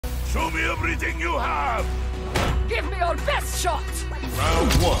Show me everything you have! Give me your best shot!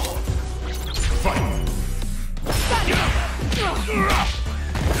 Round 1. Fight!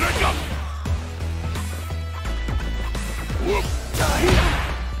 Drink up! Whoop!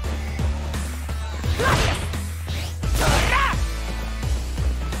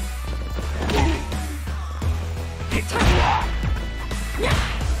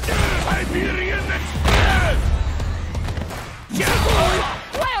 Siberian Express!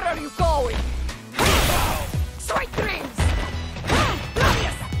 Where are you going? Sweet dreams!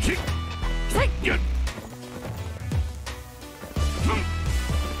 Take you!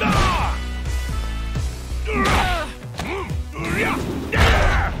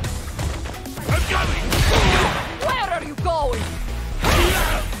 I'm coming! Where are you going?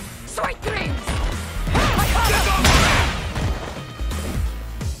 Sweet dreams!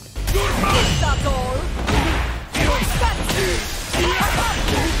 That's all!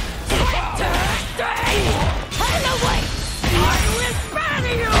 Hell away! I will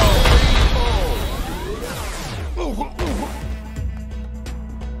bury you!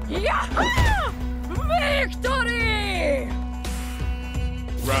 Yahoo! Victory!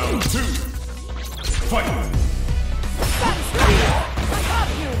 Round 2. Fight! Stand still! I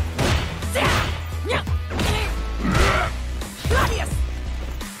have you! Gladius!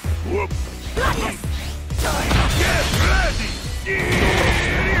 Whoop! Gladius! Get ready!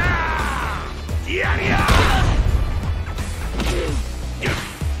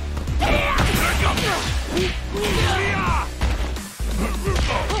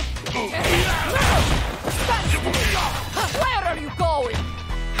 Where are you going?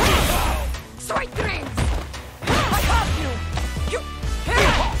 Sweet dreams! I have you! You...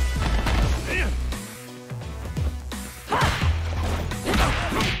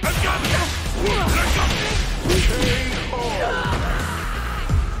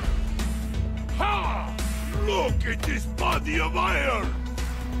 Look at this body of iron!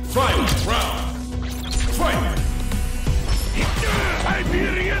 Fight round! Fight!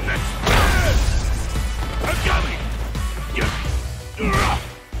 Siberian Express! I'm coming! Get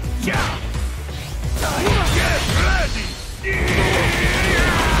ready!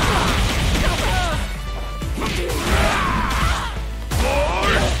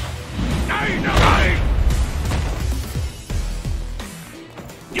 For dynamite!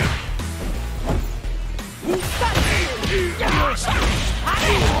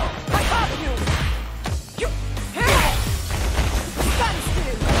 I have you! You... Stand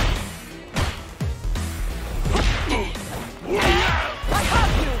still! I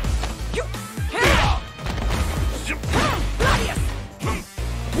have you! You... Gladius!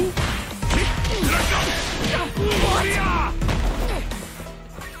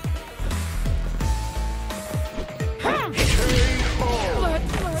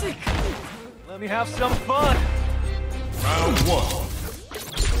 Let me have some fun! Round 1.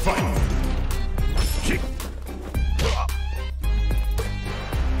 Fight! Kick!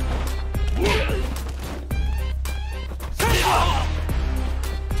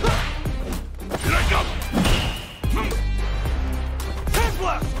 Drink up! Sand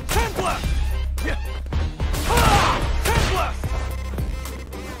blast! Sand blast! Yeah. Sand blast!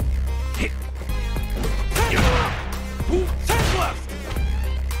 Sand blast!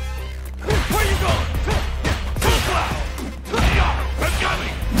 Where you going? Sand blast! I'm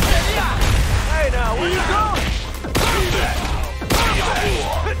coming! Hey now, where you going?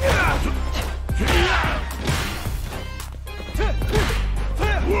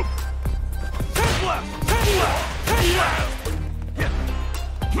 Whoop! Sand blast! Sand blast! Sand blast!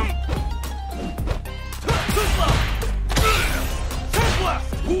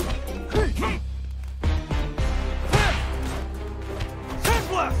 Sand blast! Sand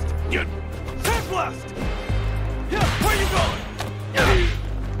blast! Sand blast! Yeah, where you going?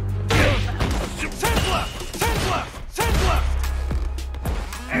 Sand blast! Sand blast! Sand blast!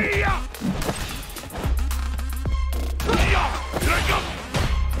 Hey! Drink up!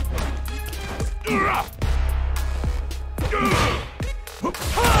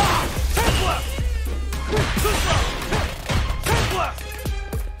 Sand blast! Sand blast!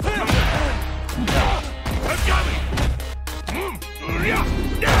 I'm coming!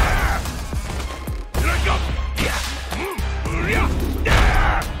 Drink up!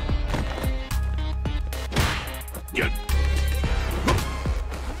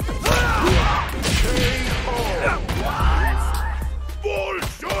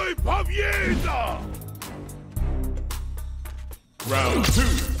 Большой победа! Round 2.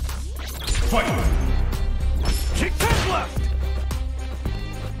 Fight! Kick sand blast!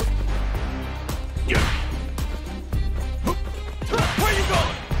 Where you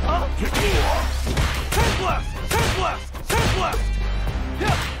going? Huh?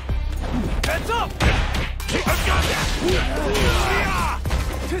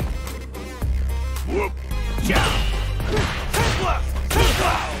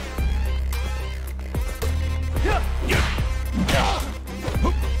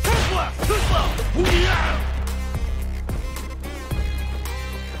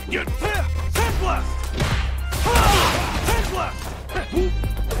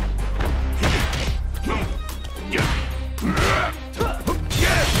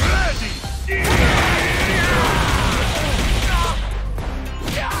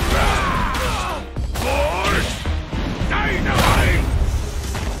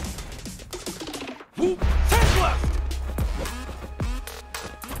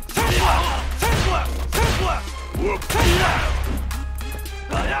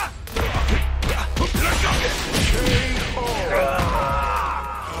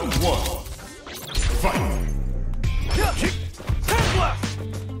 one. Fight. Kick. Hand blast.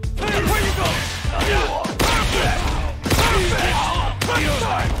 Hey, where you going? Perfect. Right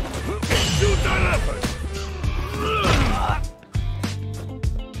side. Do that effort.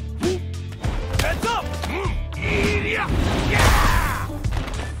 Heads up. Yeah.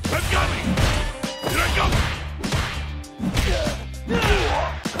 I'm coming. Here I come.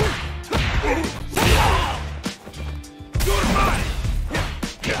 You're mine.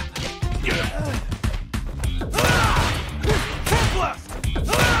 Hand blast. Hand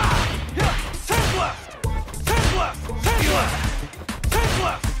blast. Hand blast. Hand blast. Hand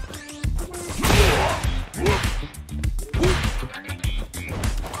blast.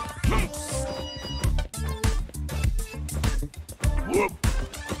 Whoop.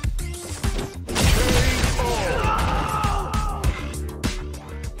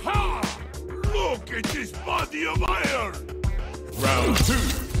 Ha! Look at this body of iron! Round two.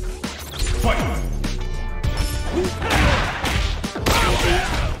 Fight!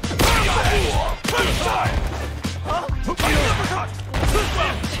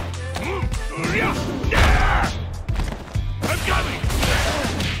 I'm coming!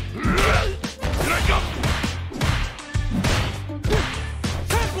 Here I come!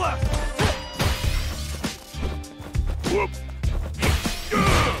 Hand blast. Whoop!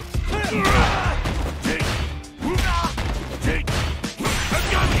 Take! Take! I'm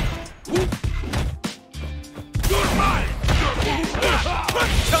coming! You're mine!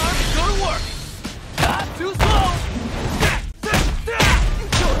 Time to go to work. Not too slow.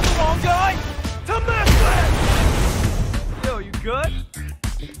 You're the wrong guy to mess with. Yo, you good?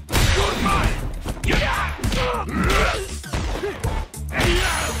 You're mine!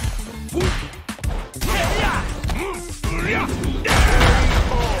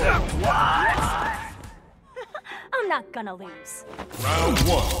 I'm not gonna lose. Round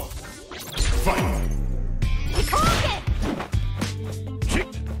one. Fight! Kikoken!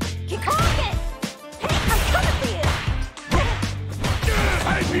 Kikoken! Hey, I'm coming for you!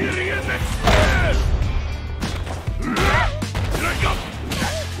 Iberian Express! Here I come!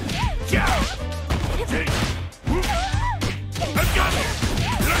 Take! I'm coming!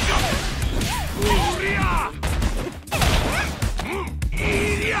 Here I come! Uria!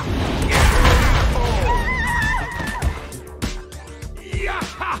 Iria!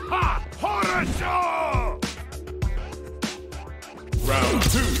 Yahaha! Horror show! Round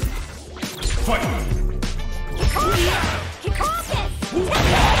two. Fight! Kikoken!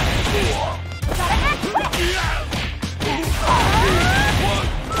 Gotta act quick!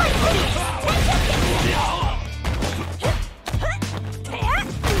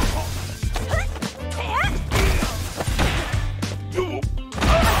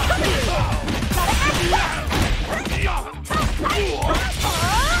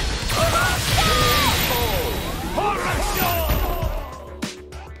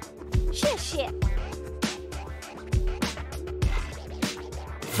 Shit.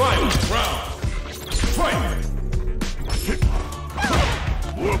 Final round. Fight!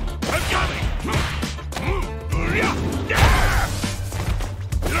 Whoop! I'm coming! Here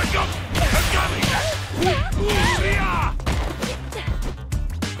I come! I'm coming!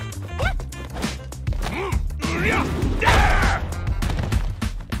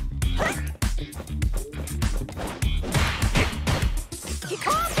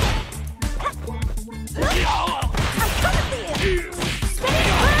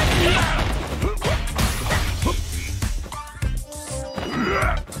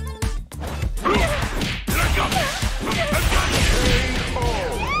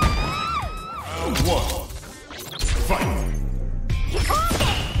 Round one. Fight!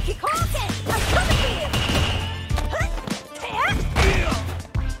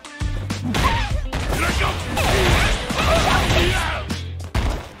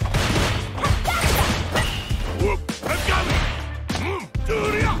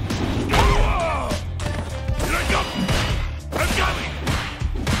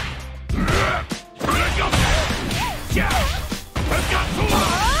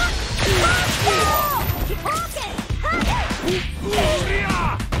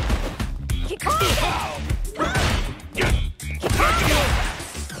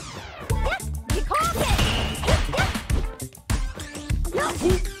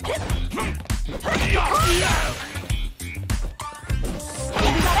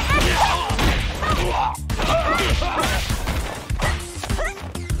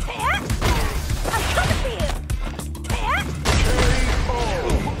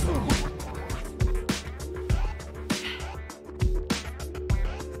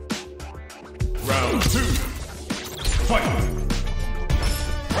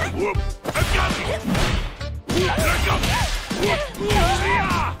 Whoop! I got it! Here I come! Whoop!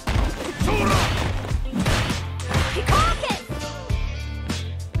 Yeah! Tora! Kikoken!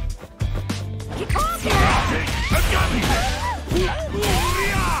 Kikoken! I got it! Whoop!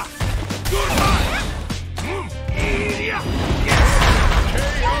 Yeah! Goodbye! Yeah!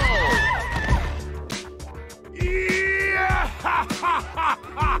 Yeah! Ha ha ha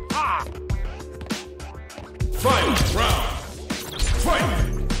ha ha! Final round. Fight!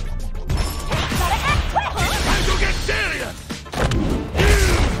 Time to get serious!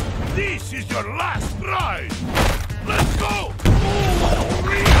 This is your last ride! Let's go!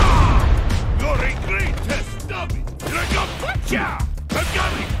 You're a great test dummy! Here I come! Ciao!